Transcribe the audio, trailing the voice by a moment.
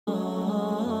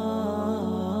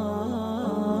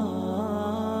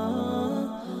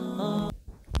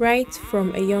Right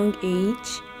from a young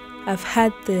age, I've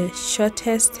had the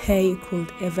shortest hair you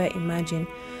could ever imagine,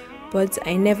 but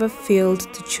I never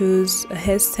failed to choose a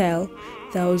hairstyle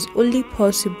that was only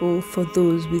possible for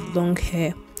those with long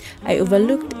hair. I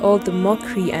overlooked all the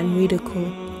mockery and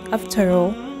ridicule. After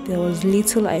all, there was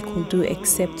little I could do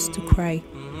except to cry.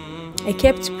 I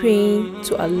kept praying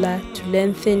to Allah to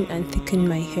lengthen and thicken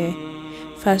my hair.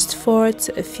 Fast forward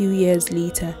to a few years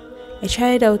later, I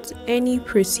tried out any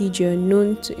procedure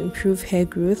known to improve hair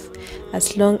growth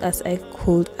as long as I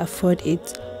could afford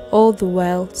it, all the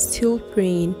while still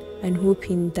praying and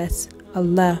hoping that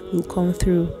Allah will come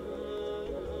through.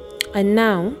 And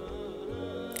now,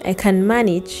 I can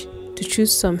manage to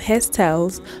choose some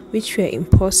hairstyles which were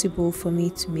impossible for me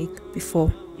to make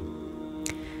before.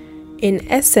 In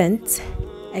essence,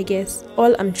 I guess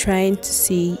all I'm trying to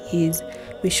say is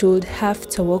we should have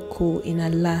tawakkul in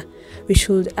Allah. We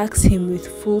should ask Him with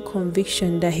full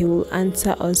conviction that He will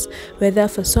answer us, whether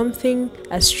for something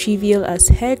as trivial as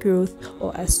hair growth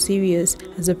or as serious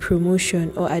as a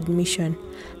promotion or admission.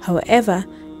 However,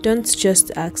 don't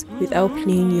just ask without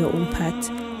playing your own part.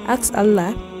 Ask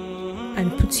Allah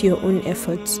and put your own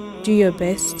efforts. Do your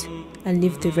best and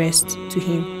leave the rest to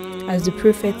Him. As the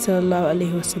Prophet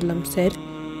ﷺ said,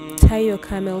 tie your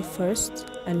camel first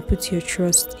and put your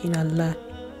trust in Allah.